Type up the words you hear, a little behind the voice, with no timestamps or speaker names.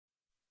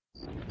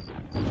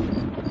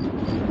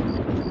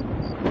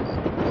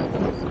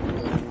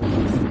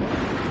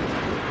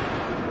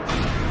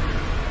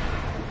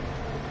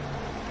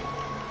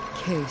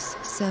Case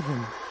 7.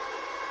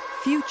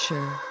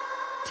 Future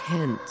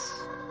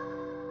tense.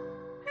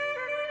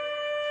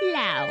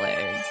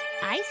 Flowers.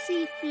 I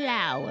see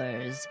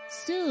flowers.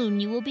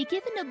 Soon you will be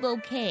given a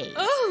bouquet.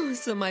 Oh,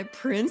 so my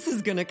prince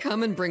is gonna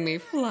come and bring me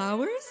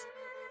flowers?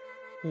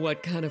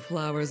 What kind of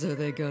flowers are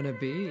they gonna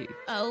be?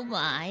 Oh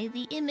my,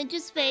 the image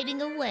is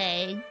fading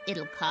away.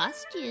 It'll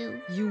cost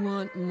you. You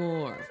want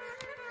more?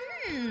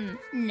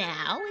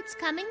 Now it's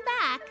coming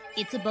back.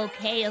 It's a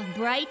bouquet of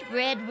bright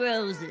red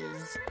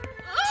roses.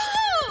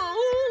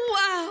 Oh,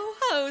 wow,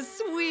 how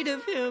sweet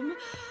of him.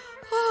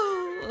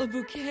 Oh, a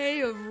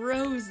bouquet of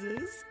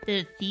roses.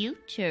 The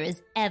future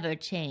is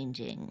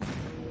ever-changing.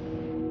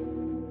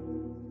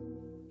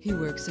 He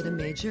works at a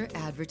major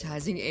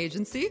advertising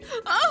agency.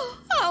 Oh,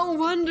 how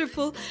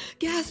wonderful.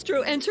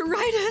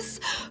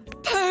 Gastroenteritis.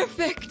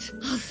 Perfect.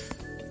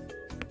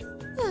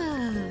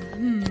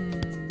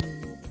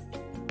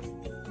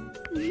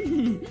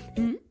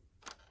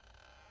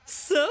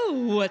 So,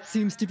 what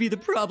seems to be the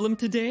problem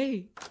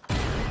today?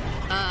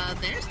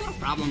 There's no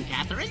problem,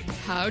 Catherine.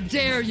 How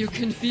dare you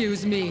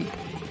confuse me?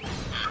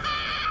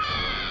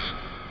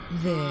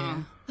 There.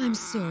 I'm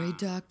sorry,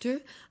 Doctor.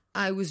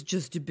 I was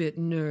just a bit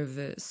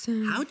nervous.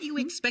 How do you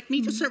expect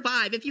me to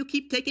survive if you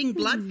keep taking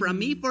blood from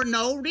me for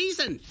no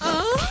reason?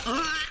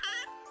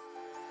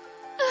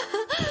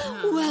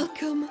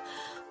 Welcome,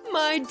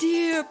 my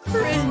dear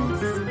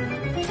prince.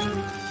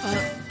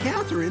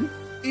 Catherine,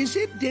 is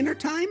it dinner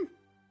time?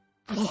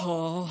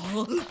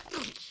 Oh.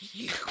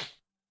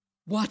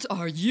 What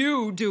are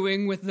you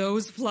doing with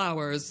those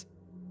flowers?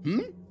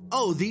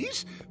 Oh,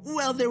 these?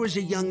 Well, there was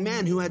a young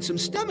man who had some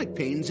stomach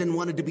pains and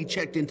wanted to be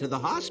checked into the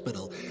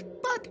hospital,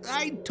 but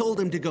I told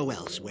him to go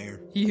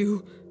elsewhere.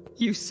 You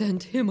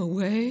sent him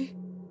away?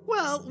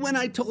 Well, when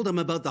I told him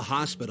about the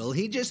hospital,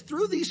 he just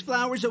threw these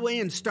flowers away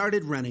and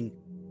started running.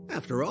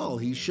 After all,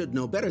 he should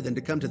know better than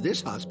to come to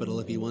this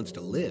hospital if he wants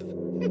to live.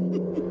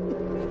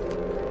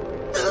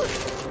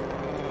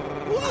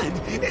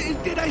 What?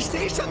 Did I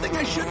say something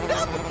I shouldn't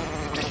have?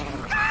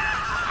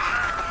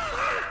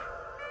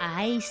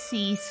 I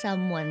see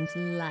someone's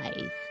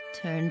life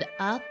turned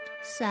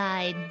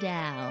upside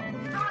down.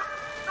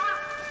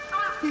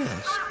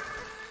 Yes,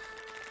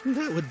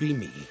 that would be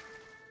me.